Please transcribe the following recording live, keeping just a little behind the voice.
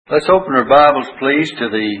Let's open our Bibles, please, to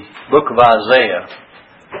the book of Isaiah.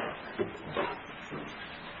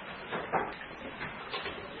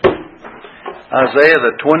 Isaiah,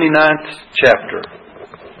 the 29th chapter.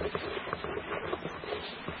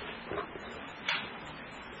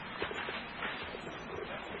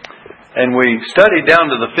 And we studied down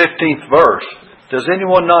to the 15th verse. Does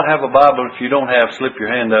anyone not have a Bible? If you don't have, slip your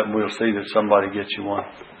hand up and we'll see that somebody gets you one.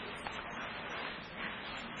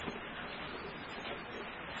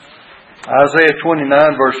 Isaiah 29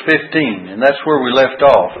 verse 15, and that's where we left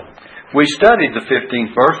off. We studied the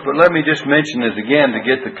 15th verse, but let me just mention it again to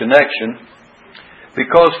get the connection.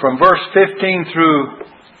 Because from verse 15 through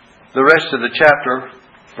the rest of the chapter,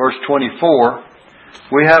 verse 24,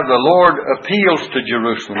 we have the Lord appeals to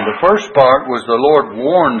Jerusalem. The first part was the Lord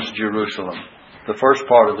warns Jerusalem, the first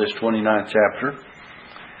part of this 29th chapter.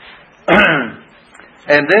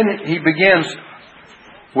 And then he begins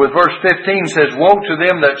with verse 15, says, "Woe to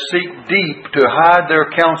them that seek deep to hide their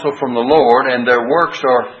counsel from the Lord, and their works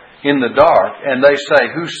are in the dark. And they say,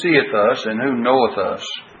 Who seeth us, and who knoweth us?"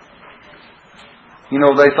 You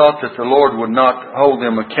know, they thought that the Lord would not hold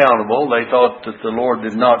them accountable. They thought that the Lord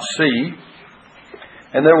did not see.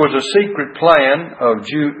 And there was a secret plan of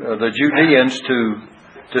the Judeans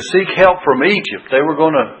to seek help from Egypt. They were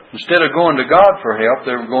going to, instead of going to God for help,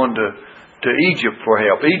 they were going to Egypt for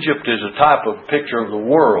help. Egypt is a type of picture of the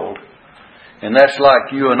world. And that's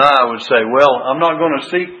like you and I would say, well, I'm not going to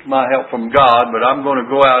seek my help from God, but I'm going to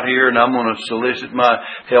go out here and I'm going to solicit my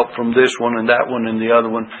help from this one and that one and the other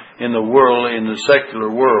one in the world, in the secular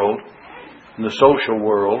world, in the social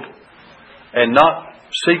world, and not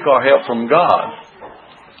seek our help from God.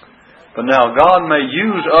 But now God may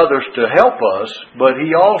use others to help us, but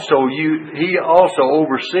He also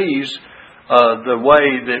oversees the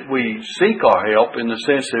way that we seek our help, in the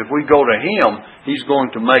sense that if we go to Him, He's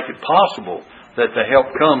going to make it possible that the help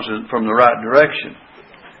comes from the right direction.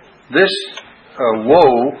 This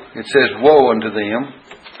woe, it says woe unto them,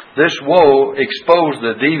 this woe exposed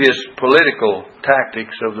the devious political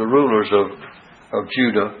tactics of the rulers of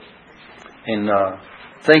Judah in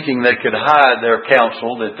thinking they could hide their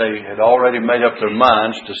counsel, that they had already made up their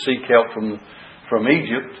minds to seek help from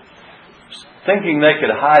Egypt, thinking they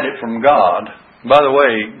could hide it from God. By the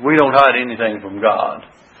way, we don't hide anything from God.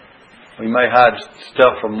 We may hide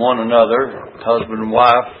stuff from one another, husband and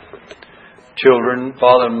wife, children,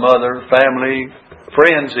 father and mother, family,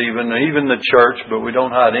 friends even the church, but we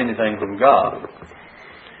don't hide anything from God.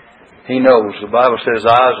 He knows. The Bible says,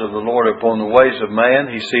 "The eyes of the Lord are upon the ways of man.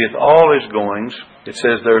 He seeth all his goings." It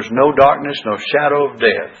says, "There is no darkness, no shadow of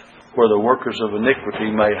death, where the workers of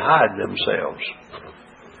iniquity may hide themselves."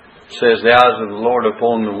 It says, "The eyes of the Lord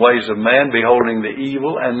upon the ways of man, beholding the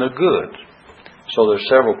evil and the good." So there's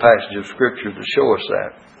several passages of Scripture to show us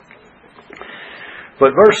that.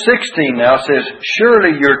 But verse 16 now says,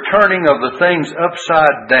 "Surely your turning of the things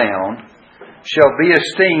upside down shall be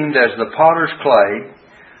esteemed as the potter's clay.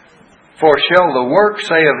 For shall the work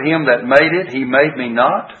say of him that made it, He made me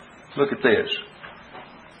not?" Look at this.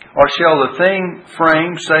 "Or shall the thing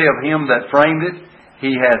framed say of him that framed it,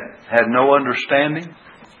 He had no understanding?"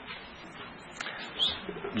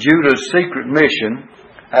 Judah's secret mission,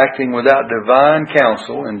 acting without divine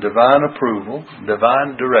counsel and divine approval,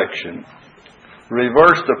 divine direction,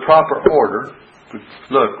 reversed the proper order.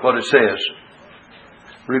 Look what it says.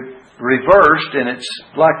 Reversed, and it's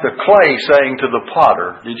like the clay saying to the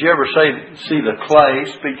potter. Did you ever see the clay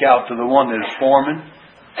speak out to the one that is forming?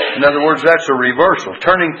 In other words, that's a reversal.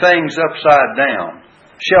 Turning things upside down.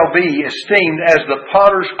 "Shall be esteemed as the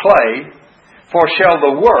potter's clay, for shall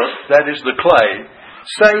the work," that is the clay,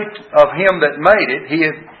 "say of him that made it,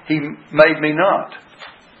 he made me not."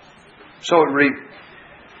 So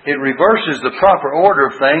it reverses the proper order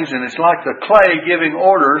of things, and it's like the clay giving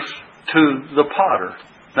orders to the potter.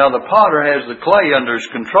 Now the potter has the clay under his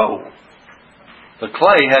control. The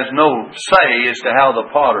clay has no say as to how the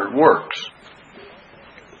potter works.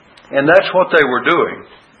 And that's what they were doing.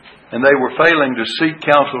 And they were failing to seek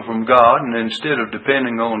counsel from God, and instead of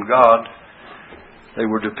depending on God, they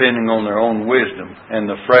were depending on their own wisdom and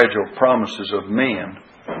the fragile promises of men.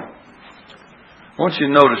 I want you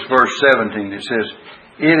to notice verse 17. It says,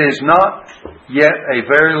 "It is not yet a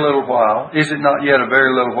very little while. Is it not yet a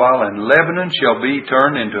very little while, and Lebanon shall be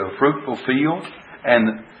turned into a fruitful field,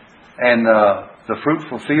 and the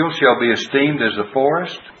fruitful field shall be esteemed as a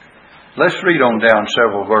forest?" Let's read on down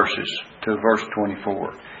several verses to verse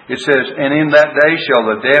 24. It says, "And in that day shall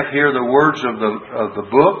the deaf hear the words of the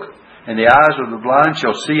book, And the eyes of the blind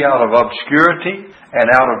shall see out of obscurity and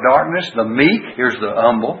out of darkness. The meek, here's the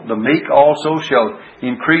humble, the meek also shall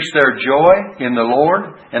increase their joy in the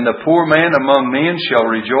Lord. And the poor man among men shall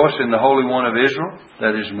rejoice in the Holy One of Israel.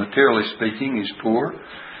 That is, materially speaking, he's poor.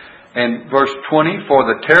 And verse 20, for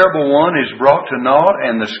the terrible one is brought to naught,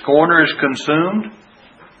 and the scorner is consumed,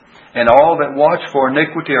 and all that watch for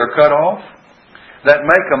iniquity are cut off. That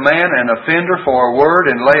make a man an offender for a word,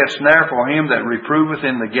 and lay a snare for him that reproveth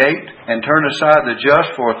in the gate, and turn aside the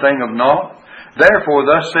just for a thing of naught. Therefore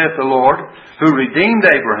thus saith the Lord, who redeemed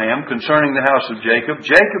Abraham concerning the house of Jacob,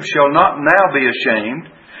 Jacob shall not now be ashamed,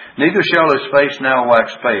 neither shall his face now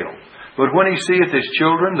wax pale. But when he seeth his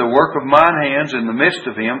children, the work of mine hands in the midst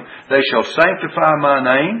of him, they shall sanctify my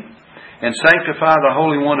name, and sanctify the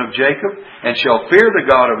Holy One of Jacob, and shall fear the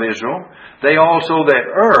God of Israel. They also that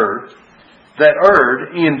erred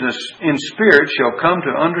in spirit shall come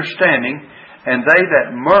to understanding, and they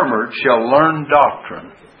that murmured shall learn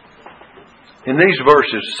doctrine. In these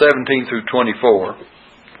verses 17 through 24,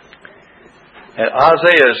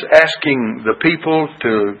 Isaiah is asking the people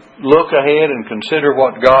to look ahead and consider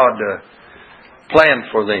what God planned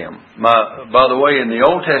for them. By the way, in the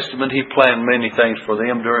Old Testament, He planned many things for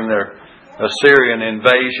them during their Assyrian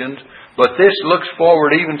invasions. But this looks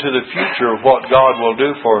forward even to the future of what God will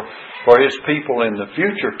do for His people in the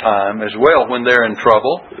future time as well when they're in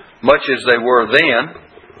trouble, much as they were then.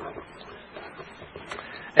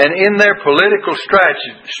 And in their political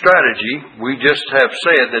strategy, we just have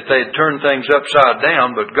said that they'd turn things upside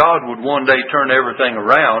down, but God would one day turn everything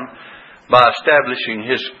around by establishing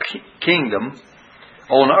His kingdom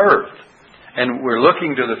on earth. And we're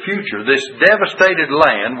looking to the future. This devastated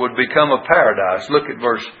land would become a paradise. Look at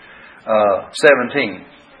verse 17.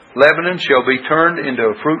 Lebanon shall be turned into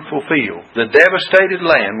a fruitful field. The devastated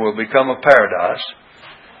land will become a paradise.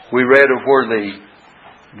 We read of where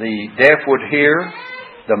the deaf would hear,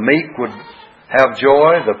 the meek would have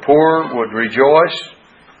joy, the poor would rejoice,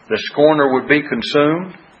 the scorner would be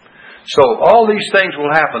consumed. So all these things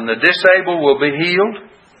will happen. The disabled will be healed,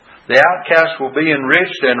 the outcast will be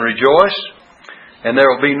enriched and rejoice, and there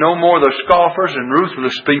will be no more the scoffers and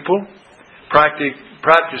ruthless people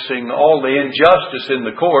practicing all the injustice in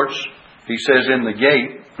the courts. He says in the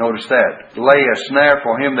gate, notice that, lay a snare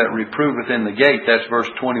for him that reproveth in the gate. That's verse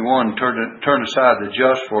 21. Turn aside the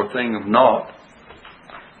just for a thing of naught.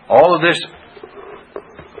 All of this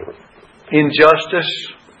injustice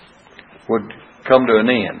would come to an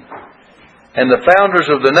end. And the founders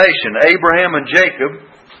of the nation, Abraham and Jacob,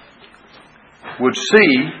 would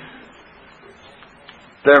see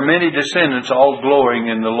their many descendants all glorying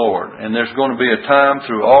in the Lord. And there's going to be a time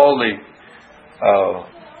through all the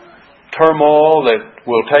turmoil that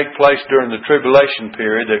will take place during the tribulation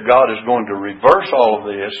period that God is going to reverse all of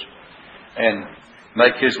this and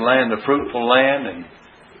make His land a fruitful land, and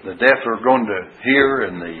the deaf are going to hear,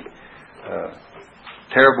 and the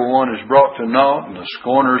terrible one is brought to naught, and the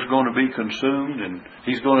scorner is going to be consumed, and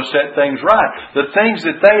He's going to set things right. The things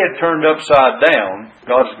that they had turned upside down,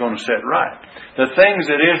 God's going to set right. The things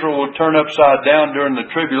that Israel would turn upside down during the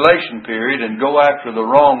tribulation period and go after the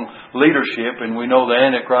wrong leadership, and we know the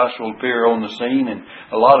Antichrist will appear on the scene, and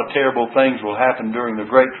a lot of terrible things will happen during the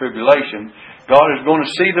Great Tribulation. God is going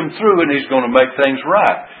to see them through, and He's going to make things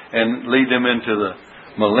right and lead them into the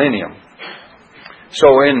millennium. So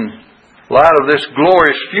in light of this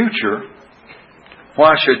glorious future,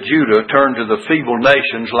 why should Judah turn to the feeble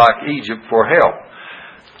nations like Egypt for help?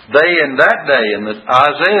 They in that day, in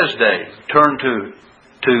Isaiah's day, turned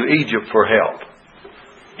to Egypt for help.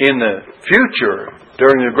 In the future,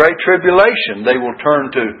 during the Great Tribulation, they will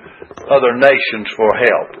turn to other nations for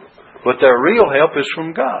help. But their real help is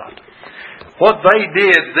from God. What they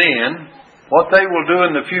did then, what they will do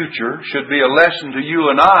in the future, should be a lesson to you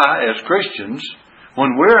and I as Christians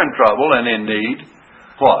when we're in trouble and in need.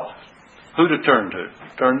 What? Who to turn to?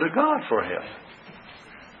 Turn to God for help.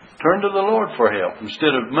 Turn to the Lord for help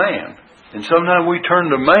instead of man. And sometimes we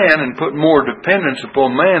turn to man and put more dependence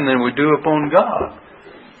upon man than we do upon God.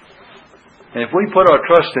 And if we put our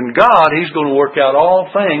trust in God, He's going to work out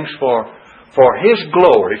all things for His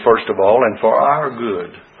glory, first of all, and for our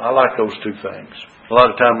good. I like those two things. A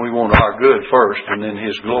lot of times we want our good first and then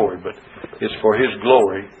His glory, but it's for His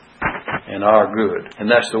glory and our good. And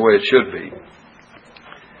that's the way it should be.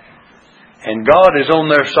 And God is on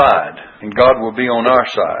their side, and God will be on our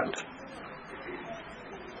side.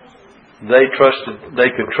 They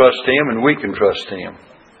could trust Him, and we can trust Him.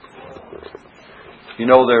 You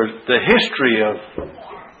know, there's the history of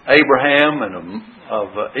Abraham and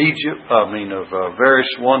of Egypt. Of various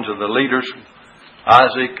ones of the leaders,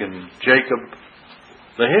 Isaac and Jacob.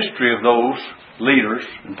 the history of those leaders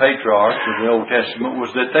and patriarchs of the Old Testament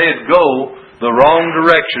was that they'd go the wrong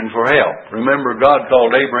direction for help. Remember, God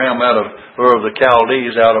called Abraham out of Ur of the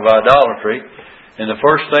Chaldees, out of idolatry. And the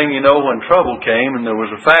first thing you know, when trouble came and there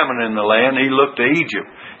was a famine in the land, he looked to Egypt.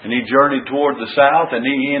 And he journeyed toward the south and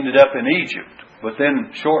he ended up in Egypt. But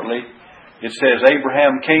then shortly, it says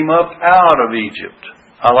Abraham came up out of Egypt.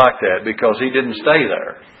 I like that because he didn't stay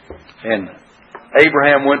there. And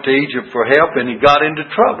Abraham went to Egypt for help and he got into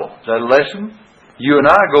trouble. Is that a lesson? You and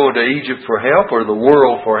I go to Egypt for help, or the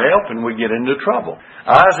world for help, and we get into trouble.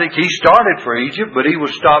 Isaac, he started for Egypt, but he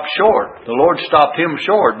was stopped short. The Lord stopped him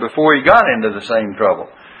short before he got into the same trouble.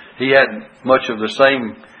 He had much of the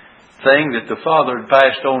same thing that the Father had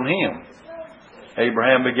passed on him.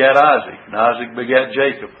 Abraham begat Isaac, and Isaac begat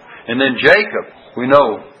Jacob. And then Jacob, we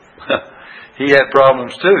know, he had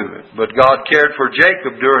problems too. But God cared for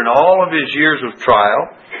Jacob during all of his years of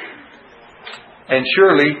trial. And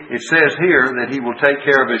surely, it says here that He will take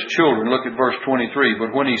care of His children. Look at verse 23.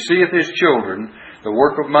 But when He seeth His children, the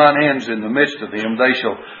work of mine hands in the midst of them, they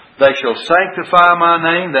shall sanctify my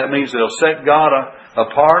name. That means they'll set God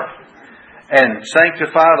apart. And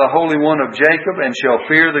sanctify the Holy One of Jacob, and shall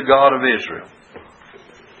fear the God of Israel.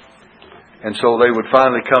 And so they would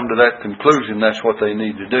finally come to that conclusion. That's what they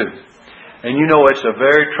need to do. And you know, it's a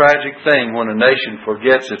very tragic thing when a nation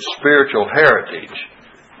forgets its spiritual heritage.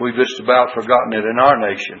 We've just about forgotten it in our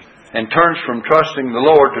nation. And turns from trusting the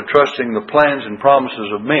Lord to trusting the plans and promises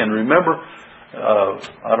of men. Remember,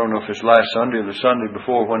 I don't know if it's last Sunday or the Sunday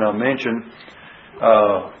before when I mentioned,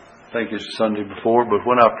 I think it's the Sunday before, but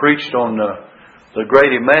when I preached on the great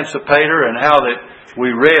emancipator and how that we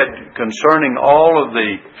read concerning all of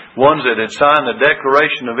the ones that had signed the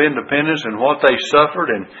Declaration of Independence and what they suffered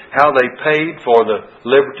and how they paid for the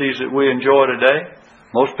liberties that we enjoy today.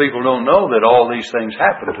 Most people don't know that all these things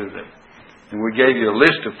happened to them. And we gave you a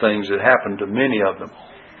list of things that happened to many of them.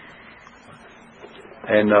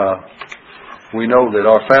 And we know that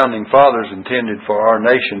our founding fathers intended for our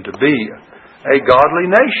nation to be a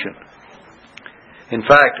godly nation. In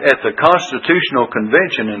fact, at the Constitutional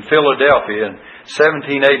Convention in Philadelphia in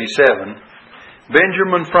 1787,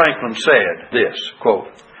 Benjamin Franklin said this,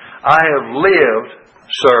 quote, I have lived,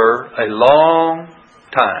 sir, a long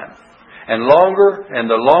time. And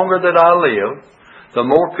the longer that I live, the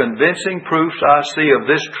more convincing proofs I see of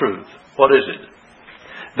this truth. What is it?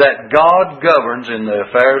 That God governs in the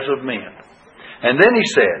affairs of men. And then he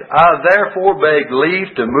said, I therefore beg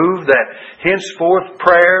leave to move that henceforth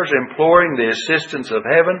prayers imploring the assistance of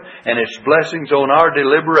heaven and its blessings on our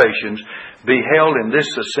deliberations be held in this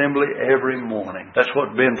assembly every morning. That's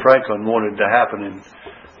what Ben Franklin wanted to happen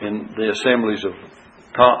in the assemblies of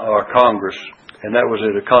our Congress. And that was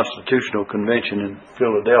at a constitutional convention in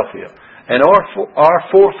Philadelphia. And our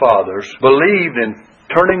forefathers believed in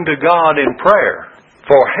turning to God in prayer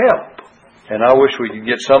for help. And I wish we could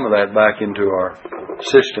get some of that back into our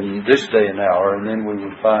system this day and hour, and then we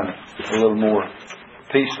would find a little more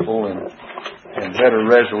peaceful and better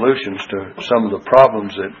resolutions to some of the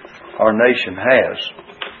problems that our nation has.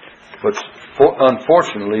 But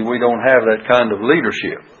unfortunately, we don't have that kind of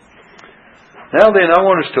leadership. Now then, I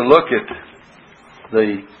want us to look at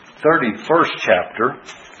the 31st chapter.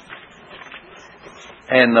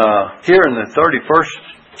 And here in the 30th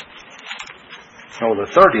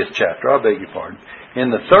chapter, I beg your pardon. In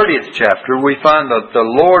the 30th chapter, we find that the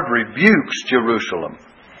Lord rebukes Jerusalem.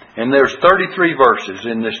 And there's 33 verses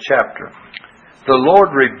in this chapter. The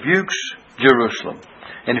Lord rebukes Jerusalem.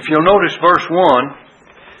 And if you'll notice verse 1,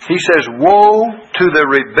 He says, Woe to the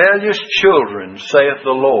rebellious children, saith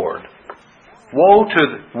the Lord. Woe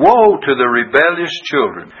to the rebellious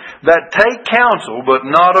children that take counsel, but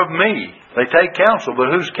not of me. They take counsel, but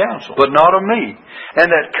whose counsel? But not of me. And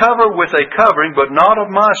that cover with a covering, but not of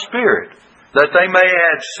my Spirit, that they may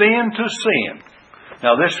add sin to sin.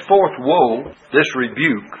 Now this fourth woe, this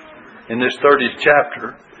rebuke, in this 30th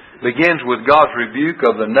chapter, begins with God's rebuke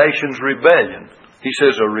of the nation's rebellion. He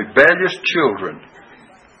says, a rebellious children.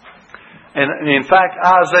 And in fact,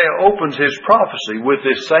 Isaiah opens his prophecy with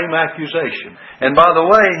this same accusation. And by the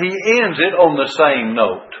way, he ends it on the same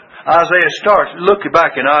note. Isaiah starts, look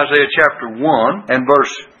back in Isaiah chapter 1 and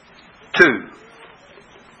verse 2.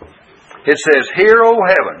 It says, Hear, O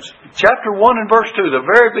heavens. Chapter 1 and verse 2, the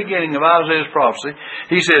very beginning of Isaiah's prophecy,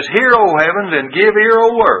 he says, Hear, O heavens, and give ear,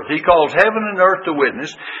 O earth. He calls heaven and earth to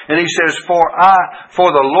witness. And he says, For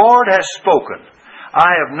the Lord has spoken.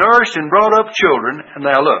 I have nourished and brought up children. And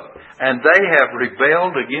now look, and they have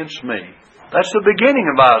rebelled against me. That's the beginning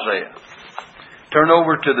of Isaiah. Turn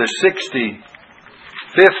over to the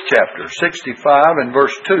 65th chapter, 65 and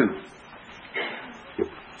verse 2.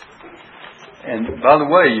 And by the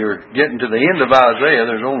way, you're getting to the end of Isaiah.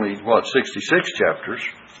 There's only, 66 chapters.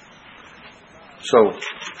 So,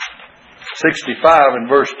 65 in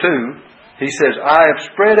verse 2, he says, I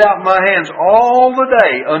have spread out my hands all the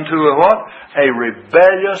day unto a what? A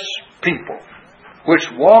rebellious people, which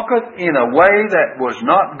walketh in a way that was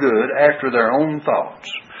not good after their own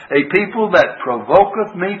thoughts. A people that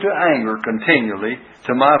provoketh me to anger continually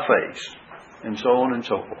to my face. And so on and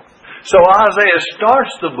so forth. So Isaiah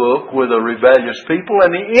starts the book with a rebellious people,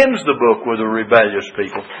 and he ends the book with a rebellious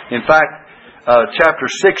people. In fact, chapter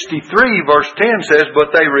 63 verse 10 says, but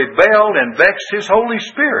they rebelled and vexed His Holy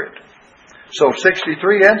Spirit. So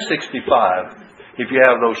 63 and 65, if you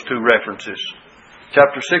have those two references.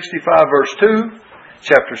 Chapter 65 verse 2,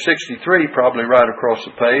 chapter 63 probably right across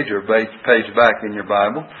the page or page back in your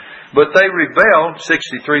Bible. But they rebelled,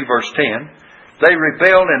 63 verse 10, they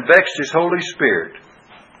rebelled and vexed His Holy Spirit.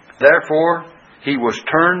 Therefore, He was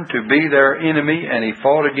turned to be their enemy, and He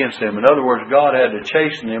fought against them. In other words, God had to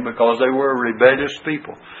chasten them because they were a rebellious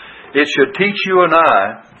people. It should teach you and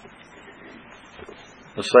I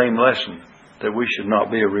the same lesson, that we should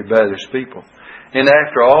not be a rebellious people. And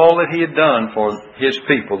after all that He had done for His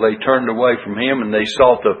people, they turned away from Him and they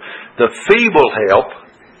sought the feeble help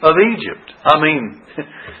of Egypt. I mean,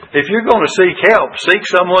 if you're going to seek help, seek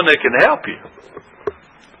someone that can help you.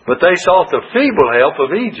 But they sought the feeble help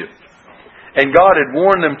of Egypt. And God had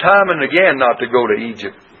warned them time and again not to go to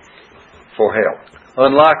Egypt for help.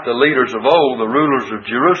 Unlike the leaders of old, the rulers of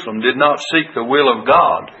Jerusalem did not seek the will of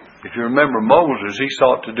God. If you remember Moses, he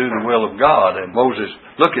sought to do the will of God. And Moses,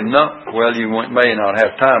 look at, you may not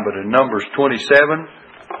have time, but in Numbers 27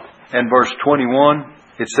 and verse 21,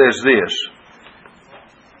 it says this.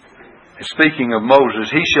 Speaking of Moses,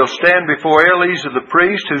 he shall stand before Eleazar the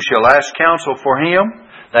priest, who shall ask counsel for him.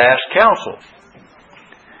 They ask counsel.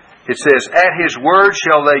 It says, at His word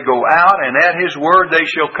shall they go out, and at His word they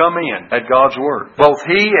shall come in. At God's word. Both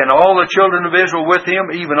he and all the children of Israel with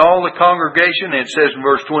him, even all the congregation. It says in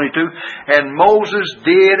verse 22, and Moses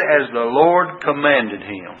did as the Lord commanded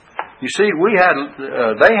him. You see,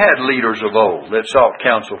 they had leaders of old that sought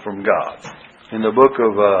counsel from God. In the book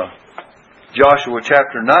of Joshua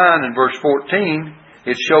chapter 9 and verse 14,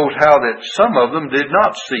 it shows how that some of them did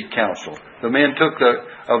not seek counsel. The men took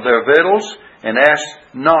of their victuals and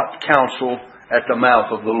asked not counsel at the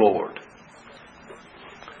mouth of the Lord.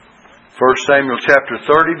 1 Samuel chapter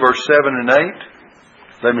 30, verse 7 and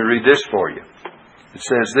 8. Let me read this for you. It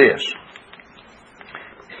says this.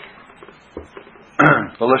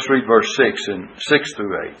 Well, let's read verse 6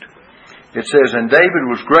 through 8. It says, and David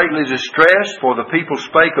was greatly distressed, for the people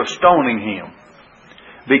spake of stoning him,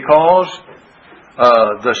 because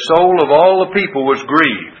the soul of all the people was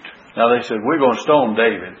grieved. Now they said, we're going to stone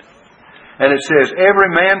David. And it says, every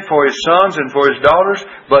man for his sons and for his daughters.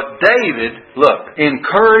 But David, look,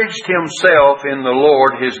 encouraged himself in the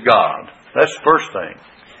Lord his God. That's the first thing.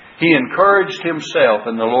 He encouraged himself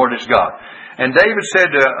in the Lord his God. And David said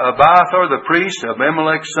to Abiathar the priest,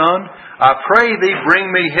 Abimelech's son, I pray thee,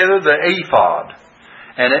 bring me hither the ephod.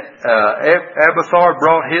 And Abiathar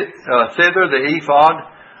brought thither the ephod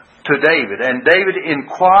to David. And David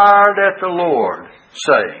inquired at the Lord,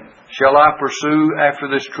 saying, shall I pursue after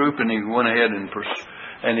this troop? And he went ahead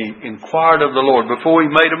and he inquired of the Lord before he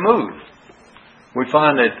made a move. We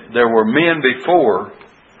find that there were men before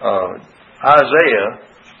Isaiah,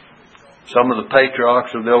 some of the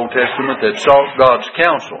patriarchs of the Old Testament, that sought God's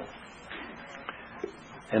counsel.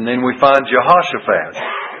 And then we find Jehoshaphat.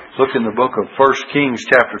 Look in the book of 1 Kings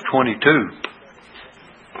chapter 22,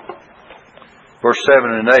 verse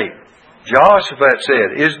 7 and 8. Jehoshaphat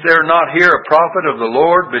said, is there not here a prophet of the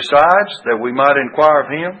Lord besides, that we might inquire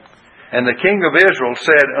of him? And the king of Israel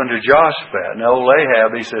said unto Jehoshaphat, now old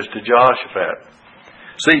Ahab, he says to Jehoshaphat.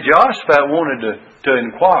 See, Jehoshaphat wanted to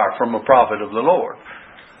inquire from a prophet of the Lord.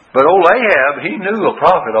 But old Ahab, he knew a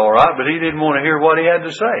prophet all right, but he didn't want to hear what he had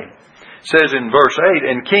to say. It says in verse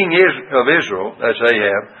 8, and king of Israel, that's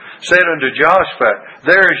Ahab, said unto Jehoshaphat,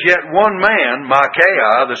 there is yet one man,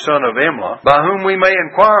 Micaiah, the son of Imlah, by whom we may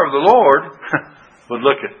inquire of the Lord. But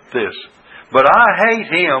look at this. But I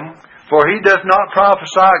hate him, for he does not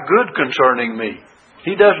prophesy good concerning me.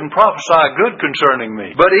 He doesn't prophesy good concerning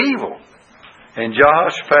me, but evil. And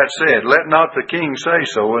Jehoshaphat said, let not the king say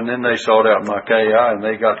so. And then they sought out Micaiah, and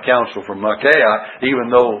they got counsel from Micaiah, even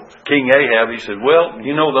though King Ahab, he said, well,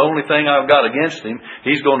 the only thing I've got against him,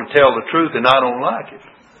 he's going to tell the truth and I don't like it.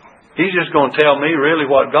 He's just going to tell me really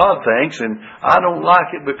what God thinks, and I don't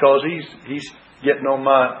like it because he's getting on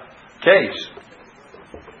my case.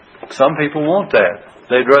 Some people want that.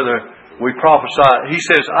 They'd rather we prophesy. He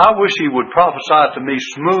says, I wish he would prophesy to me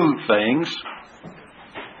smooth things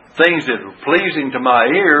things that are pleasing to my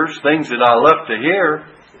ears, things that I love to hear.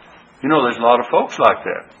 You know, there's a lot of folks like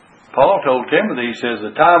that. Paul told Timothy, he says,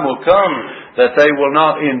 the time will come that they will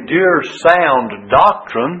not endure sound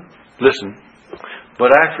doctrine. Listen.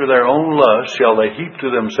 But after their own lust shall they heap to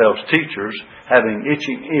themselves teachers, having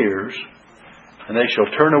itching ears, and they shall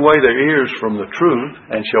turn away their ears from the truth,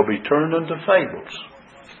 and shall be turned unto fables.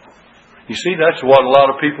 You see, that's what a lot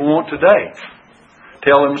of people want today.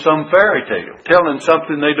 Tell them some fairy tale. Tell them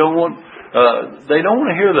something they don't want. They don't want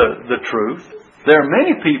to hear the truth. There are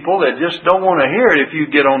many people that just don't want to hear it if you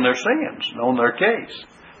get on their sins, on their case.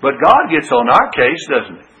 But God gets on our case,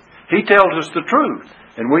 doesn't He? He tells us the truth.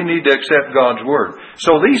 And we need to accept God's Word.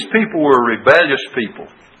 So these people were rebellious people.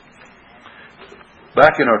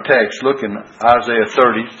 Back in our text, look in Isaiah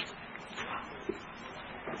 30.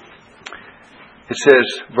 It says,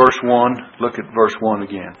 verse 1, look at verse 1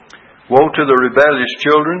 again. Woe to the rebellious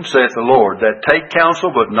children, saith the Lord, that take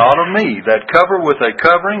counsel, but not of me, that cover with a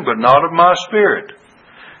covering, but not of my Spirit,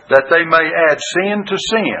 that they may add sin to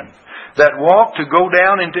sin, that walk to go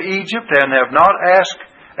down into Egypt, and have not asked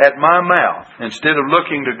at my mouth. Instead of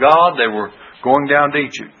looking to God, they were going down to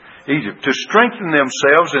Egypt, to strengthen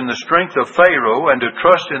themselves in the strength of Pharaoh, and to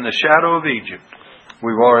trust in the shadow of Egypt.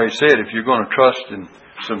 We've already said, if you're going to trust in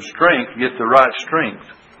some strength, get the right strength.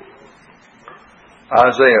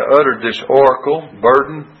 Isaiah uttered this oracle,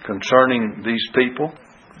 burden concerning these people,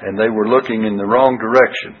 and they were looking in the wrong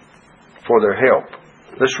direction for their help.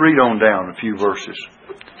 Let's read on down a few verses.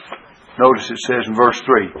 Notice it says in verse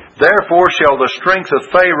 3, therefore shall the strength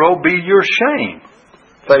of Pharaoh be your shame,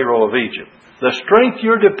 Pharaoh of Egypt. The strength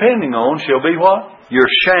you're depending on shall be what? Your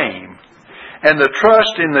shame. And the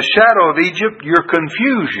trust in the shadow of Egypt, your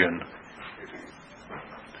confusion.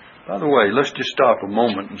 By the way, let's just stop a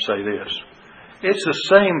moment and say this. It's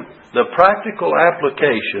the practical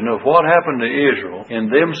application of what happened to Israel in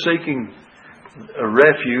them seeking a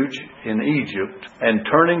refuge in Egypt and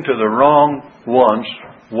turning to the wrong ones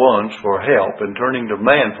for help and turning to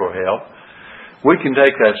man for help. We can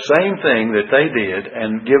take that same thing that they did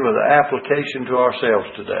and give it an application to ourselves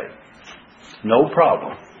today. No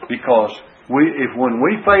problem. Because when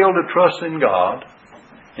we fail to trust in God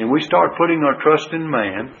and we start putting our trust in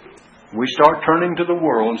man, we start turning to the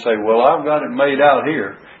world and say, well, I've got it made out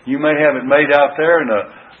here. You may have it made out there in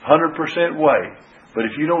 100% way.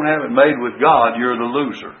 But if you don't have it made with God, you're the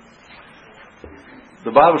loser.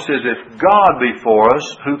 The Bible says, if God be for us,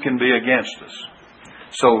 who can be against us?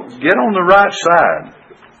 So get on the right side.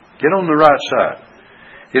 Get on the right side.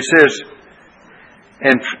 It says,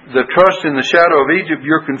 and the trust in the shadow of Egypt,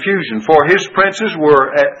 your confusion. For his princes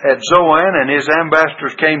were at Zoan, and his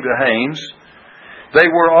ambassadors came to Hanes. They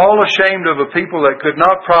were all ashamed of a people that could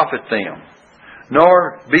not profit them,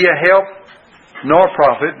 nor be a help, nor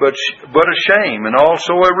profit, but a shame, and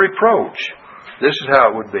also a reproach. This is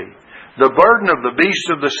how it would be. The burden of the beasts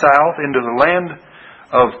of the south into the land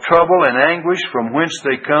of trouble and anguish, from whence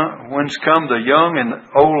come the young and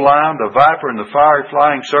old lion, the viper, and the fiery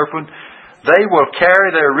flying serpent. They will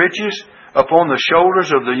carry their riches upon the shoulders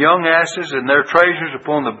of the young asses, and their treasures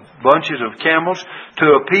upon the bunches of camels, to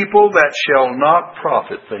a people that shall not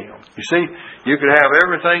profit them. You see, you could have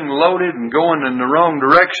everything loaded and going in the wrong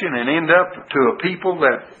direction and end up to a people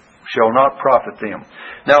that shall not profit them.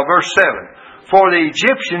 Now verse 7, for the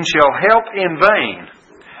Egyptians shall help in vain,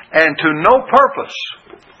 and to no purpose.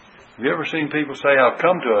 Have you ever seen people say, I've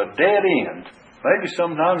come to a dead end? Maybe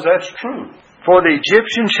sometimes that's true. For the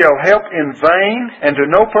Egyptians shall help in vain and to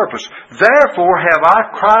no purpose. Therefore have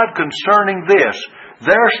I cried concerning this.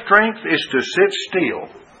 Their strength is to sit still.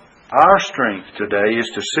 Our strength today is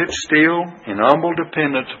to sit still in humble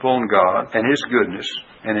dependence upon God and His goodness,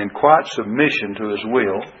 and in quiet submission to His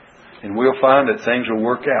will, and we'll find that things will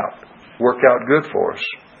work out good for us.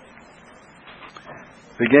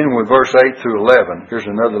 Beginning with verse 8 through 11, here's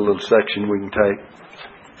another little section we can take.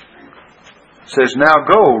 It says, now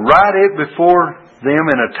go, write it before them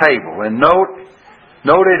in a table, and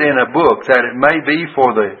note it in a book, that it may be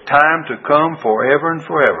for the time to come forever and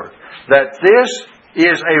forever. That this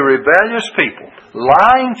is a rebellious people,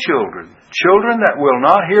 lying children that will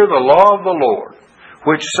not hear the law of the Lord,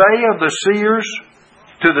 which say of the seers,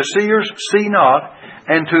 to the seers, see not,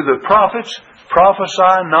 and to the prophets,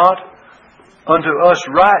 prophesy not unto us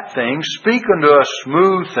right things, speak unto us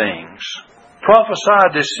smooth things,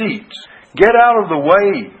 prophesy deceits. Get out of the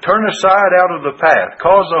way, turn aside out of the path,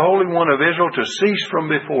 cause the Holy One of Israel to cease from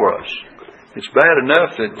before us. It's bad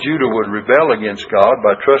enough that Judah would rebel against God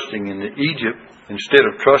by trusting in Egypt instead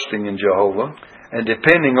of trusting in Jehovah, and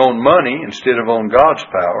depending on money instead of on God's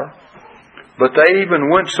power. But they even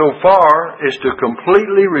went so far as to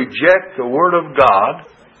completely reject the Word of God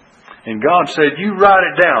And God said, you write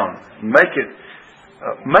it down. Make a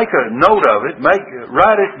note of it.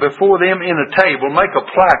 Write it before them in a table. Make a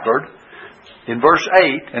placard in verse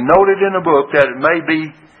 8 and note it in a book that it may be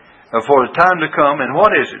for the time to come. And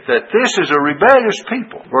what is it? That this is a rebellious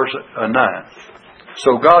people. Verse 9.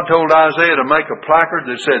 So God told Isaiah to make a placard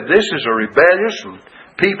that said, this is a rebellious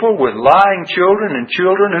people with lying children and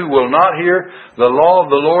children who will not hear the law of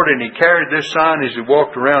the Lord. And he carried this sign as he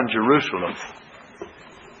walked around Jerusalem.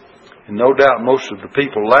 And no doubt most of the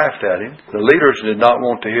people laughed at him. The leaders did not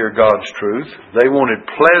want to hear God's truth. They wanted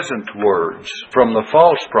pleasant words from the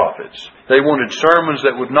false prophets. They wanted sermons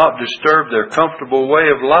that would not disturb their comfortable way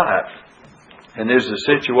of life. And is the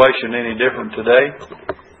situation any different today?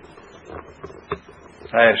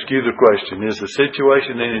 I ask you the question, is the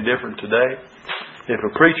situation any different today? If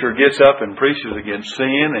a preacher gets up and preaches against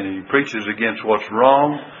sin and he preaches against what's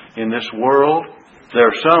wrong in this world, there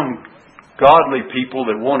are some godly people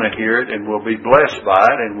that want to hear it and will be blessed by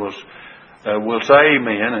it and will say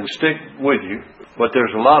amen and stick with you. But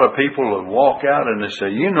there's a lot of people that walk out and they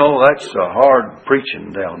say, that's hard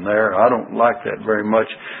preaching down there. I don't like that very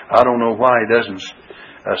much. I don't know why he doesn't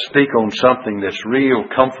speak on something that's real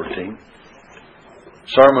comforting.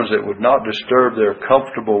 Sermons that would not disturb their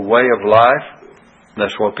comfortable way of life.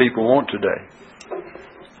 That's what people want today.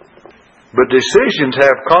 But decisions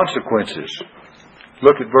have consequences.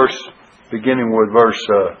 Look at beginning with verse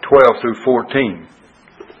 12 through 14.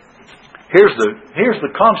 Here's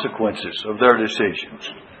the consequences of their decisions.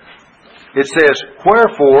 It says,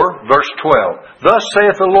 wherefore, verse 12, thus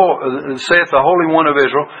saith the Lord, saith the Holy One of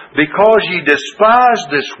Israel, because ye despise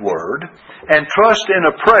this word, and trust in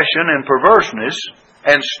oppression and perverseness,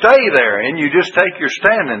 and stay therein, you just take your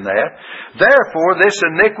stand in that. Therefore this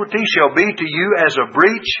iniquity shall be to you as a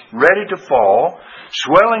breach ready to fall,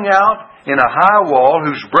 swelling out in a high wall,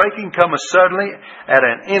 whose breaking cometh suddenly at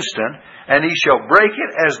an instant, and he shall break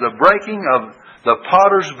it as the breaking of the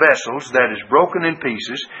potter's vessels that is broken in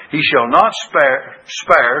pieces. He shall not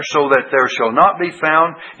spare, so that there shall not be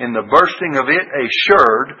found in the bursting of it a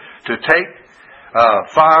sherd to take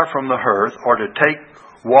fire from the hearth, or to take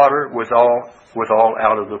water withal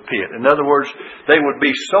out of the pit. In other words, they would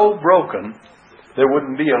be so broken, there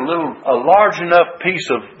wouldn't be a large enough piece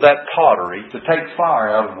of that pottery to take fire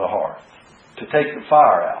out of the hearth, to take the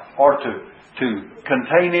fire out, or to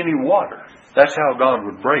contain any water. That's how God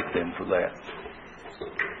would break them for that.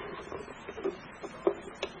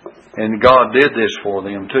 And God did this for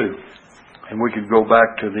them too. And we could go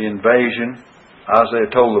back to the invasion. Isaiah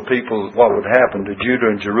told the people what would happen to Judah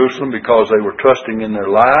and Jerusalem because they were trusting in their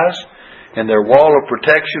lies, and their wall of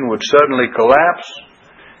protection would suddenly collapse,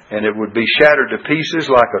 and it would be shattered to pieces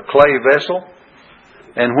like a clay vessel.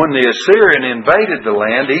 And when the Assyrian invaded the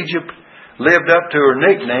land, Egypt lived up to her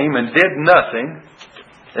nickname and did nothing,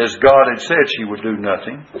 as God had said she would do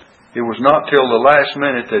nothing. It was not till the last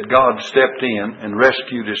minute that God stepped in and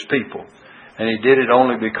rescued His people. And He did it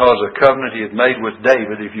only because of a covenant He had made with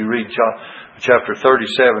David. If you read chapter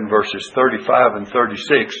 37, verses 35 and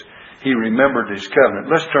 36, He remembered His covenant.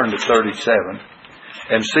 Let's turn to 37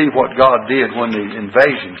 and see what God did when the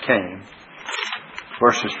invasion came.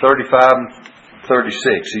 Verses 35 and 36,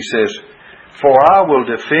 He says, for I will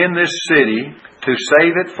defend this city to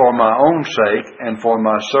save it for my own sake and for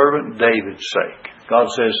my servant David's sake. God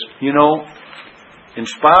says, in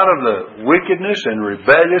spite of the wickedness and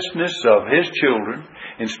rebelliousness of His children,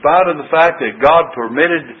 in spite of the fact that God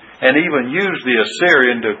permitted and even used the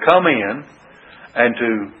Assyrian to come in and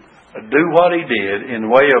to do what He did in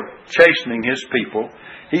the way of chastening His people,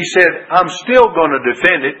 He said, I'm still going to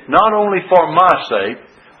defend it, not only for my sake,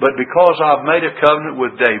 but because I've made a covenant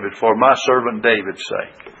with David for my servant David's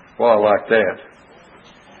sake. Well, I like that.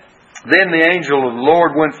 Then the angel of the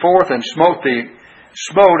Lord went forth and smote in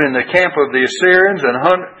the camp of the Assyrians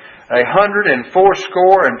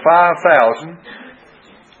 185,000,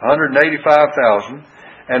 185,000.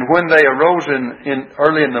 And when they arose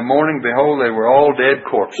early in the morning, behold, they were all dead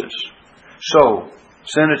corpses. So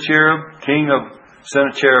Sennacherib, king of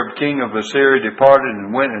Assyria, departed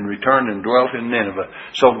and went and returned and dwelt in Nineveh.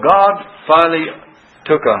 So God finally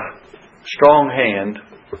took a strong hand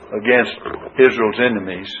against Israel's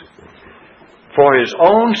enemies for His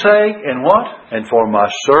own sake, and what? And for my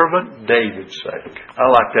servant David's sake. I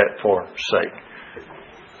like that, for sake.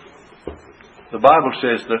 The Bible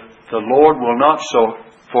says that the Lord will not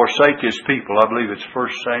forsake His people. I believe it's 1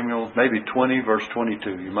 Samuel, maybe 20, verse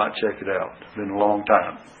 22. You might check it out. It's been a long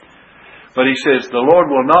time. But He says, the Lord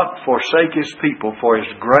will not forsake His people for His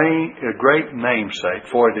great namesake,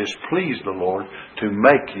 for it has pleased the Lord to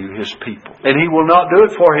make you His people. And He will not do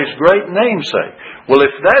it for His great namesake. Well,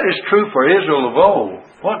 if that is true for Israel of old,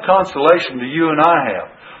 What consolation do you and I have?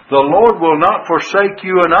 The Lord will not forsake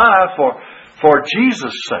you and I for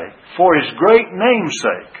Jesus' sake, for His great name's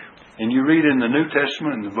sake. And you read in the New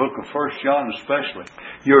Testament, in the book of 1 John especially,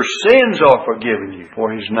 your sins are forgiven you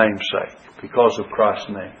for His name's sake, because of Christ's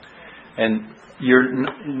name. And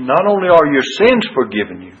not only are your sins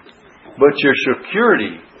forgiven you, but your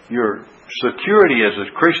security as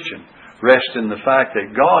a Christian rests in the fact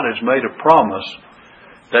that God has made a promise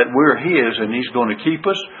that we're His and He's going to keep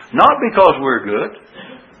us, not because we're good,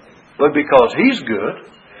 but because He's good,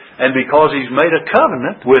 and because He's made a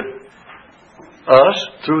covenant with us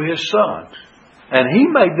through His Son. And He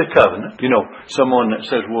made the covenant. You know, someone that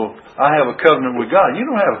says, well, I have a covenant with God. You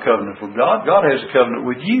don't have a covenant with God. God has a covenant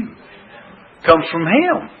with you. It comes from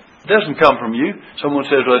Him. It doesn't come from you. Someone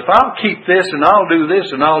says, well, if I'll keep this and I'll do this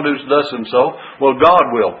and I'll do thus and so, well, God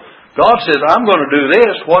will. God says, I'm going to do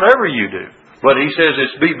this, whatever you do. But He says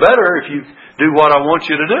it's be better if you do what I want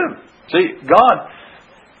you to do. See,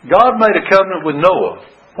 God made a covenant with Noah.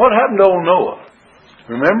 What happened to old Noah?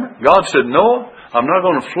 Remember? God said, Noah, I'm not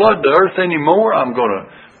going to flood the earth anymore. I'm going to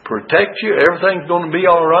protect you. Everything's going to be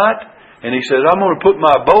all right. And He said, I'm going to put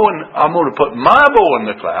my bow in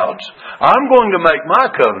the clouds. I'm going to make my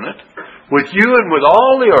covenant with you and with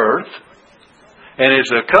all the earth. And it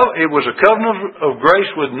was a covenant of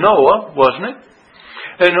grace with Noah, wasn't it?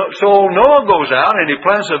 And so Noah goes out and he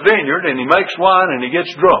plants a vineyard and he makes wine and he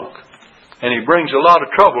gets drunk. And he brings a lot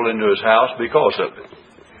of trouble into his house because of it.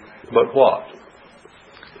 But what?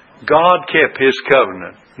 God kept His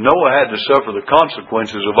covenant. Noah had to suffer the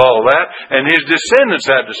consequences of all that, and his descendants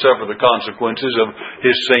had to suffer the consequences of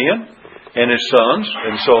his sin, and his sons,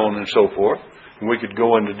 and so on and so forth. And we could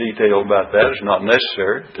go into detail about that. It's not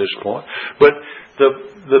necessary at this point. But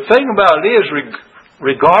the thing about it is,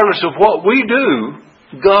 regardless of what we do,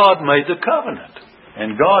 God made the covenant.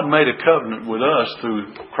 And God made a covenant with us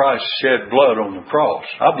through Christ's shed blood on the cross.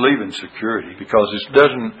 I believe in security because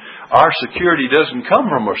our security doesn't come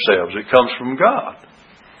from ourselves. It comes from God.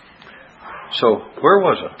 So, where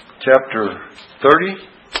was it? Chapter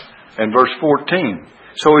 30 and verse 14.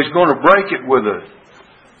 So He's going to break them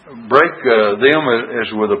as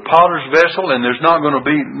with a potter's vessel, and there's not going to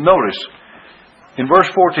be, notice, in verse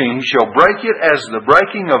 14, He shall break it as the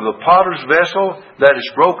breaking of the potter's vessel that is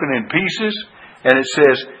broken in pieces. And it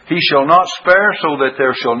says, He shall not spare, so that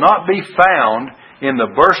there shall not be found in the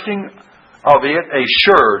bursting of it a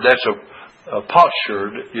sherd. That's a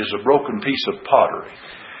potsherd, is a broken piece of pottery.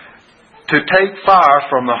 To take fire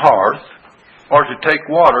from the hearth, or to take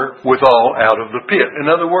water withal out of the pit. In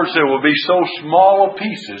other words, there will be so small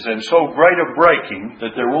pieces and so great a breaking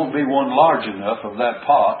that there won't be one large enough of that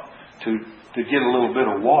pot to get a little bit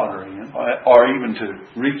of water in, or even to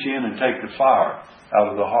reach in and take the fire out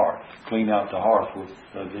of the hearth. Clean out the hearth with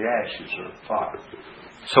the ashes of fire.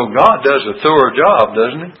 So God does a thorough job,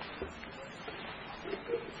 doesn't He?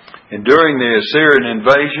 And during the Assyrian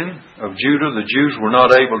invasion of Judah, the Jews were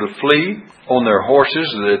not able to flee on their horses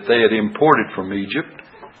that they had imported from Egypt.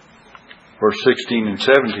 Verse 16 and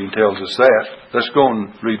 17 tells us that. Let's go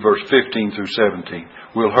and read verse 15 through 17.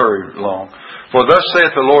 We'll hurry along. For thus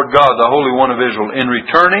saith the Lord God, the Holy One of Israel, in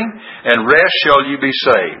returning and rest shall you be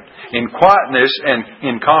saved. In quietness and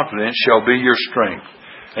in confidence shall be your strength.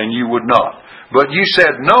 And you would not. But you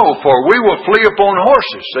said, no, for we will flee upon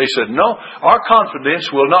horses. They said, no, our confidence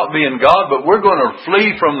will not be in God, but we're going to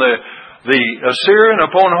flee from the Assyrian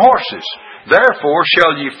upon horses. Therefore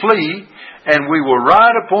shall ye flee, and we will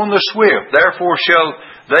ride upon the swift. Therefore shall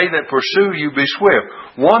they that pursue you be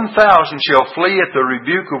swift. 1,000 shall flee at the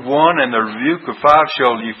rebuke of one, and the rebuke of 5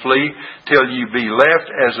 shall ye flee, till ye be left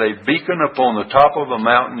as a beacon upon the top of a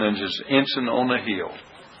mountain, and as ensign on a hill.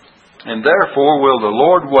 And therefore will the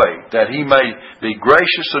Lord wait, that He may be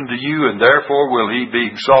gracious unto you, and therefore will He be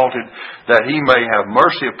exalted, that He may have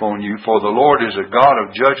mercy upon you. For the Lord is a God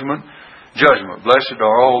of judgment. Blessed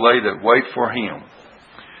are all they that wait for Him.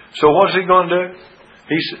 So what's He going to do?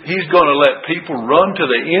 He's going to let people run to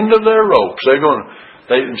the end of their ropes.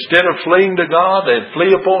 Instead of fleeing to God, they'd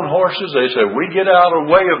flee upon horses. They said, we get out of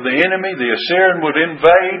the way of the enemy. The Assyrian would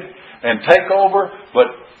invade and take over,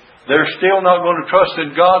 but they're still not going to trust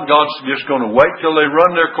in God. God's just going to wait till they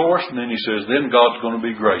run their course, and then He says, then God's going to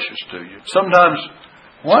be gracious to you. Sometimes,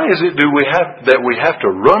 why is it that we have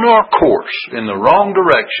to run our course in the wrong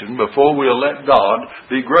direction before we'll let God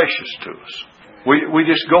be gracious to us? We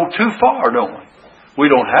just go too far, don't we? We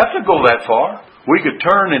don't have to go that far. We could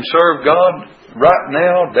turn and serve God right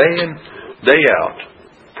now, day in, day out.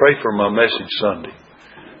 Pray for my message Sunday.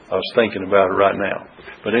 I was thinking about it right now.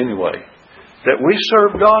 But anyway, that we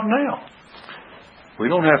serve God now. We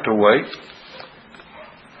don't have to wait.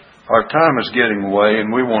 our time is getting away,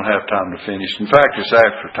 and we won't have time to finish. In fact, it's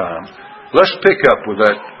after time. Let's pick up with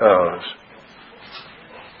that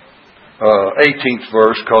 18th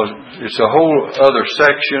verse, because it's a whole other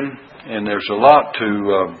section, and there's a lot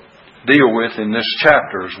to deal with in this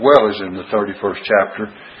chapter as well as in the 31st chapter.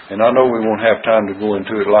 And I know we won't have time to go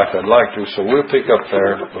into it like I'd like to, so we'll pick up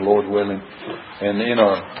there, the Lord willing. And in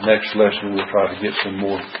our next lesson, we'll try to get some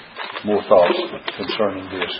more thoughts concerning this.